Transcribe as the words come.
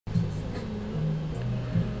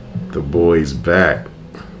The boy's back.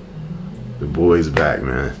 The boy's back,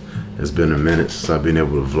 man. It's been a minute since I've been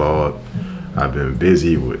able to vlog. I've been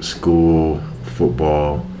busy with school,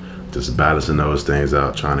 football, just balancing those things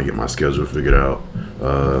out, trying to get my schedule figured out.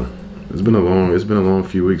 It's been a long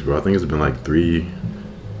few weeks, bro. I think it's been like three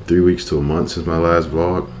weeks to a month since my last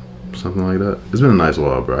vlog, something like that. It's been a nice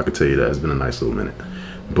vlog, bro. I can tell you that. It's been a nice little minute.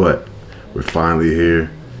 But we're finally here.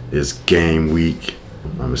 It's game week.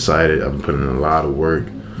 I'm excited. I've been putting in a lot of work.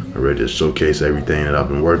 I'm ready to showcase everything that I've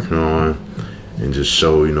been working on and just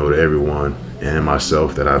show, you know, to everyone and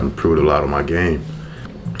myself that I've improved a lot on my game.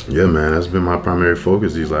 Yeah, man, that's been my primary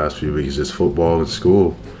focus these last few weeks, just football and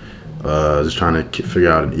school. Just trying to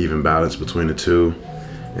figure out an even balance between the two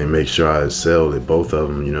and make sure I excel at both of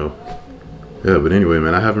them, you know. Yeah, but anyway,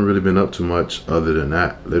 man, I haven't really been up too much other than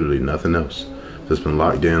that. Literally nothing else. Just been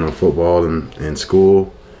locked in on football and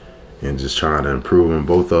school and just trying to improve on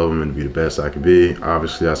both of them and be the best I can be.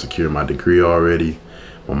 Obviously, I secured my degree already.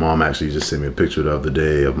 My mom actually just sent me a picture the other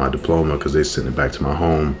day of my diploma because they sent it back to my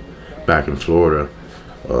home back in Florida.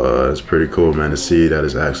 It's pretty cool, man, to see that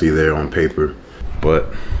it's actually there on paper.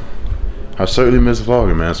 But I certainly miss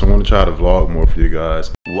vlogging, man, so I want to try to vlog more for you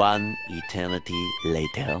guys. One eternity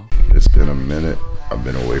later. It's been a minute. I've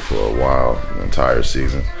been away for a while, the entire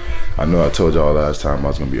season. I know I told y'all last time I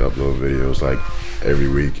was going to be uploading videos like every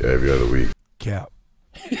week, every other week. Cap.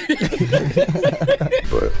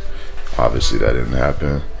 But obviously that didn't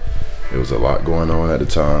happen. There was a lot going on at the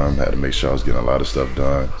time. Had to make sure I was getting a lot of stuff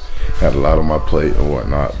done. Had a lot on my plate and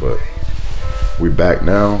whatnot, but we back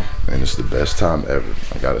now, and it's the best time ever.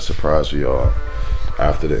 I got a surprise for y'all.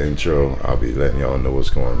 After the intro, I'll be letting y'all know what's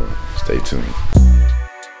going on. Stay tuned.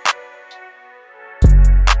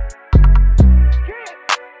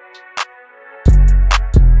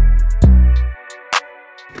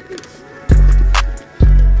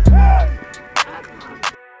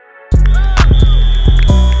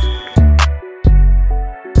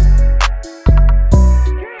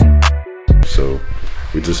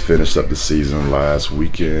 We just finished up the season last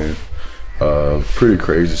weekend. Pretty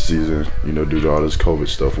crazy season, you know, due to all this COVID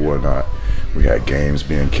stuff and whatnot. We had games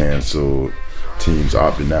being canceled, teams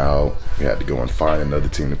opting out. We had to go and find another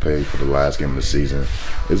team to pay for the last game of the season.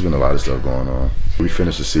 There's been a lot of stuff going on. We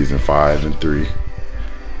finished the season 5-3.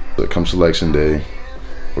 But come selection day,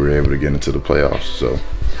 we were able to get into the playoffs. So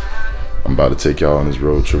I'm about to take y'all on this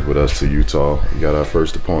road trip with us to Utah. We got our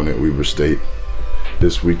first opponent, Weber State,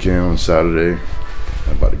 this weekend on Saturday.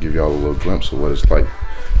 I'm about to give y'all a little glimpse of what it's like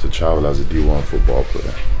to travel as a D1 football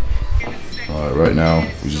player. Right now,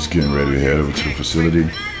 we're just getting ready to head over to the facility.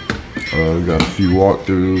 We got a few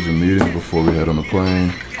walkthroughs and meetings before we head on the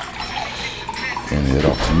plane and head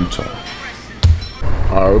off to Utah.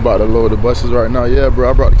 All right, we're about to load the buses right now. Yeah, bro,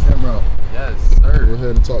 I brought the camera out. Yes, sir. Go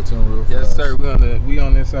ahead and talk to him real fast. Yes, sir. We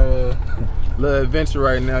on this little adventure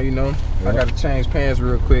right now, you know. Yeah. I got to change pants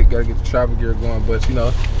real quick. Got to get the travel gear going. But, you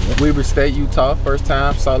know, Weber State, Utah, first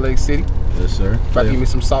time, Salt Lake City. Yes, sir. About to give me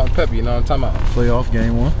some salt and pepper, you know what I'm talking about? Playoff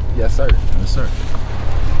game 1. Yes, sir. Yes, sir.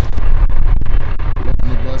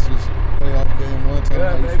 The buses, playoff game 1. Tell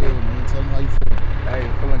them how you feel, man. Tell them how you feel. Hey,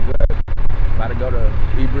 feeling good. About to go to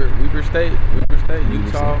Weber State,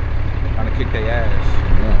 Utah. Trying to kick their ass.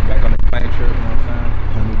 Yeah. Back on the plane trip, you know what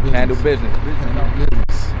I'm saying? Handle business.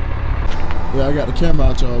 Yeah, I got the camera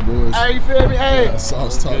out, y'all boys. Hey, you feel me? Hey, yeah,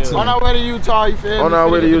 Sauce talk to on our way to Utah, you feel me? On our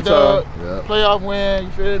way to Utah. Yeah. Playoff win,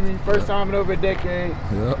 you feel me? First time in over a decade.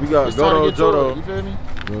 Yeah. We got Jodo. You feel me?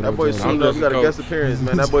 That boy suiting up. We got a guest appearance,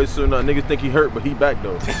 man. That boy suiting up. Niggas think he hurt, but he back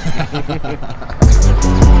though.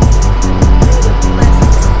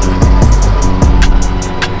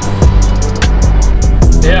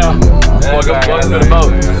 Yeah. Welcome to the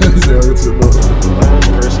boat. Welcome to the boat.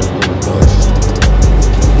 Person on the bus.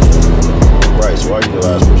 Bryce, why are you the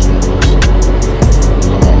last person on the bus?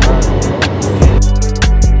 Come on, bro.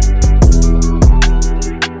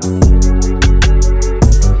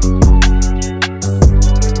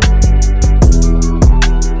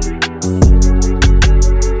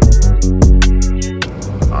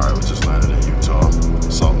 Alright, we just landed in Utah,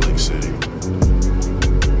 Salt Lake City.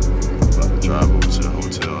 About to drive over to the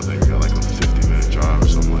hotel. I think we got like a 50-minute drive or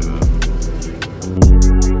something like that.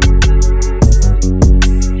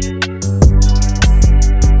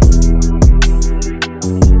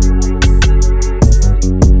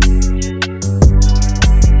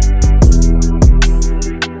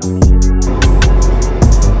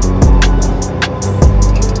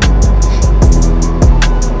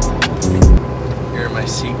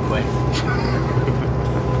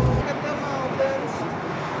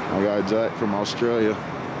 Jack from Australia.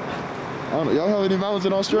 I don't know, y'all have any mountains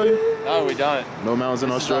in Australia? No, we don't. No mountains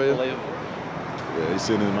in Australia? Yeah, he's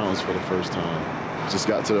sitting in the mountains for the first time. Just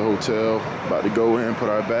got to the hotel, about to go in, put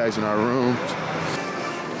our bags in our rooms.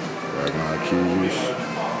 Grabbing our keys.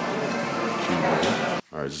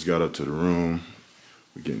 All right, just got up to the room.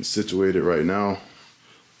 We're getting situated right now.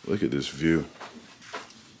 Look at this view.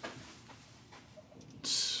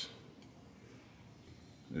 This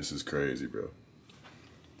is crazy, bro.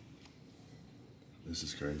 This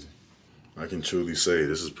is crazy. I can truly say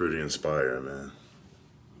this is pretty inspiring, man.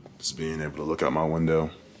 Just being able to look out my window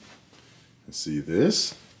and see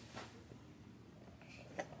this.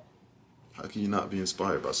 How can you not be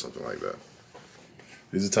inspired by something like that?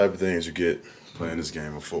 These are the type of things you get playing this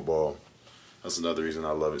game of football. That's another reason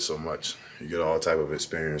I love it so much. You get all type of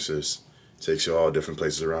experiences. It takes you all different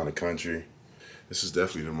places around the country. This is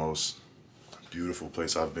definitely the most beautiful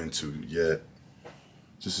place I've been to yet.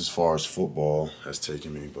 Just as far as football has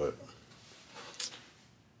taken me, but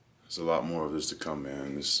there's a lot more of this to come,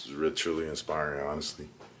 man. This is really, truly inspiring, honestly.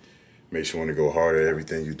 Makes you want to go harder at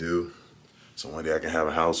everything you do. So one day I can have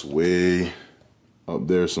a house way up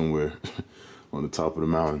there somewhere on the top of the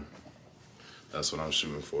mountain. That's what I'm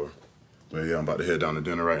shooting for. But yeah, I'm about to head down to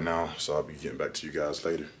dinner right now, so I'll be getting back to you guys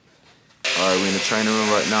later. All right, we're in the training room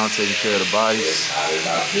right now, taking care of the bodies.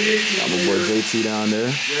 Got my boy JT down there.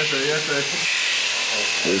 Yes, sir. Yes, sir.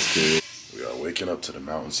 This kid. We are waking up to the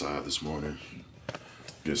mountainside this morning.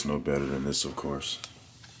 Gets no better than this, of course.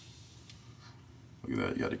 Look at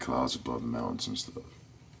that, you got the clouds above the mountains and stuff.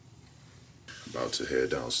 About to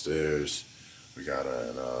head downstairs. We got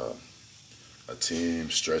a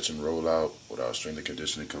team stretch and roll out with our strength and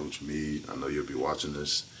conditioning coach, Mead. I know you'll be watching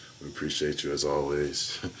this. We appreciate you as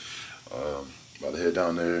always. About to head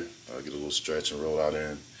down there, get a little stretch and roll out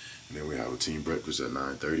in. And then we have a team breakfast at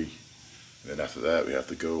 9:30. And then after that, we have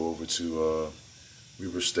to go over to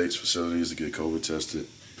Weber State's facilities to get COVID tested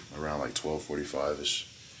around like 12:45-ish.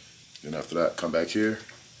 Then after that, come back here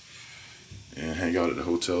and hang out at the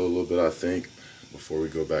hotel a little bit, I think, before we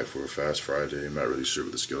go back for a Fast Friday. I'm not really sure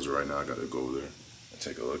what the schedule are right now. I got to go over there and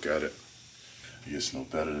take a look at it. It gets no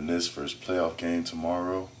better than this. First playoff game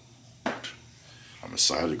tomorrow. I'm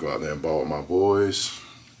excited to go out there and ball with my boys.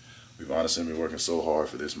 We've honestly been working so hard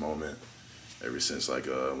for this moment ever since like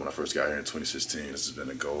when I first got here in 2016. This has been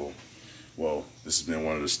a goal. Well, this has been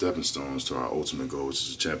one of the stepping stones to our ultimate goal, which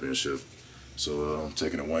is a championship. So I'm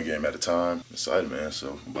taking it one game at a time. I'm excited, man.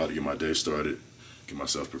 So I'm about to get my day started, get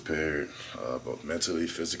myself prepared, both mentally,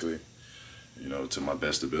 physically, you know, to my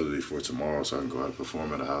best ability for tomorrow so I can go out and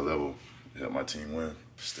perform at a high level and help my team win.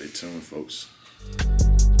 Stay tuned, folks.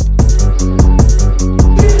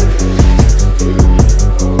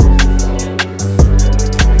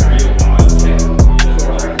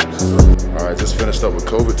 All right, just finished up with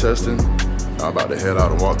COVID testing. I'm about to head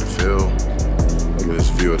out and walk the field. Look at this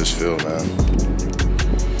view of this field, man.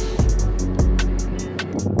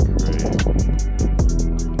 Great.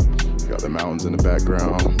 Got the mountains in the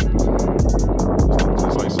background.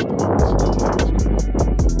 Just like something else.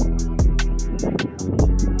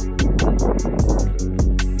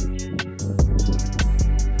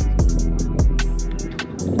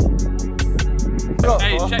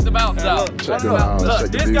 Hey, check the mountains out. Check them out.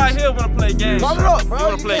 Look, this guy here wanna play games. He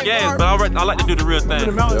wanna play games, but I like to do the real thing.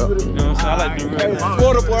 You know what I'm saying? I like to do the real thing.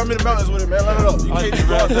 Florida boy, I'm in the mountains with it, man. Let it up. You can't do the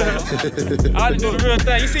real thing. I like to do the real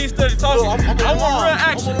thing. You see, he study talking. I want real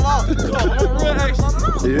action. I want real action.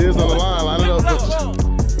 He is on the line. Line it up.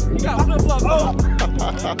 You got flip-flops on.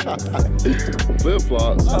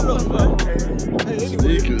 Flip-flops.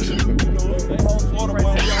 Sneakers. Florida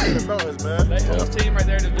boy, I'm in the mountains, man. That whole team right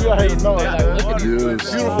there. You out here in the mountains, man.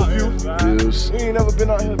 Views. Beautiful view. Views. We ain't never been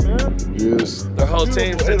out here, man. Views. The whole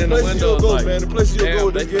team sitting in the window like, man. The place you'll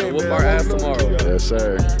go damn, this game, whoop man. our ass tomorrow. Yes,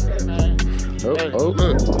 sir. Oh.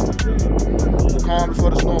 Calm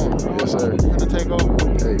before the storm. Yes, sir. Gonna take over.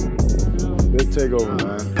 Hey, big takeover,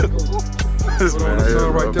 man. This man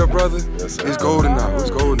right there, brother. Yes, sir. It's golden now. It's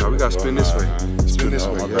golden now. We gotta spin this way. Spin this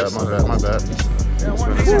way. My Yes, bad. sir.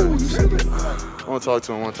 Spin this way. I want to talk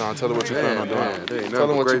to him one time. Tell him what you plan on doing.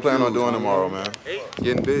 Tell him what you plan on doing tomorrow, man.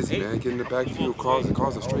 Getting busy, man. Getting the backfield, causing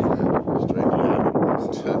straight, man.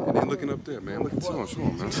 And then looking up there, man. Look at him. Show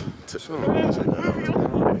him, man. Show him.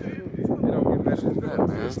 It don't get better than that,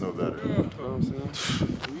 man. It's no better. You know what I'm saying?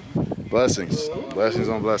 Blessings. Blessings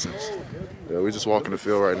on blessings. Yeah, we just walking the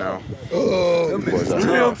field right now.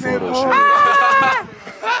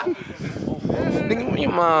 Nigga, where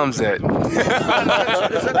your mom's at? Is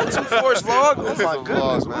that the 2-Force vlog? That's my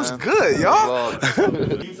goodness, man. What's good, y'all?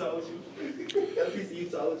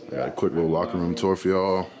 Got a quick little locker room tour for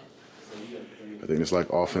y'all. I think it's like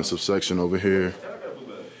offensive section over here.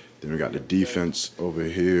 Then we got the defense over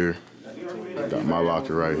here. Got my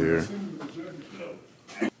locker right here.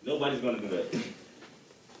 Nobody's gonna do that.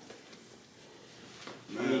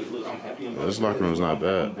 Look, I'm happy. This locker room's not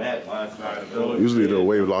bad. Usually the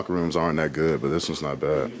away locker rooms aren't that good, but this one's not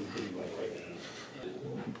bad.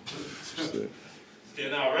 Still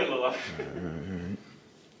not regular life.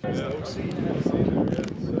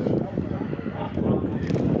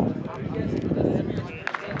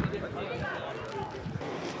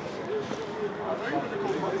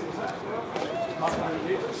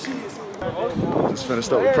 Just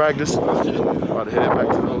finished up with practice. About to head back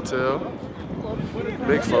to the hotel.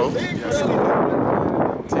 Big folk.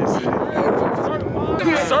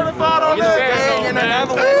 Certified on that gang in the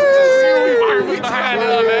Netherlands. We tied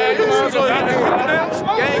up, man.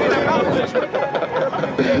 Gang in the Netherlands.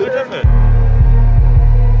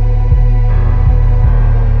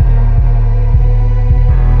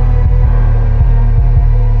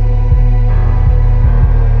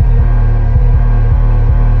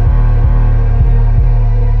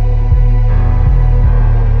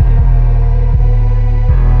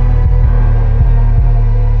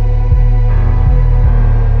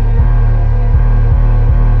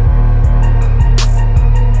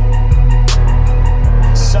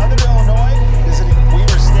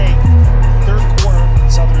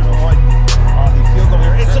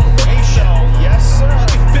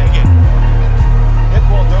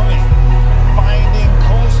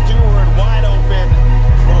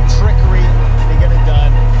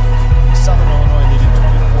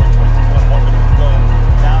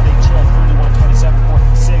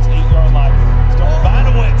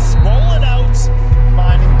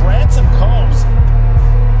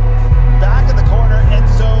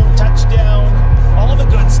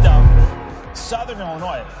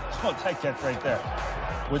 That catch right there.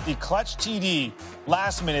 With the clutch TD,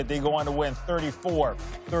 last minute they go on to win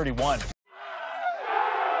 34-31.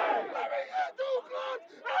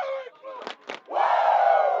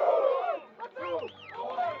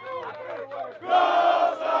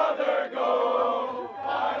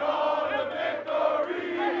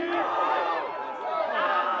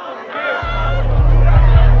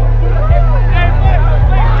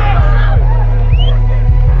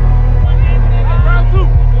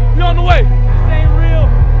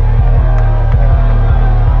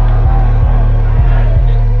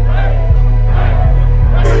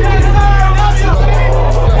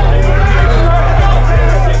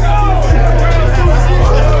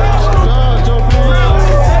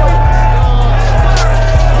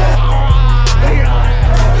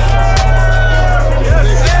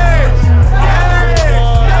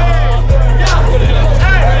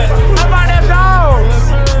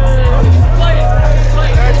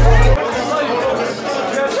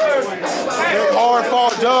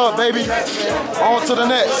 Baby, on to the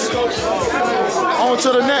Nets. On to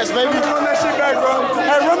the Nets, baby. Run that shit back, bro.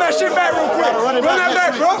 Hey, run that shit back real quick. Run that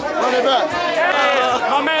back, bro. Run it back.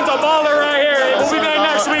 My man's a baller right here. We'll be back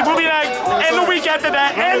next week. We'll be back and the week after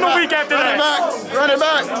that. And the week after that. Run it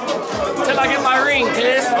back. Till I get my ring,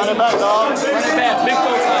 kids. Run it back, dog. Run it back. Big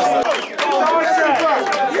folks.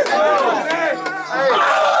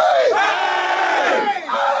 Hey.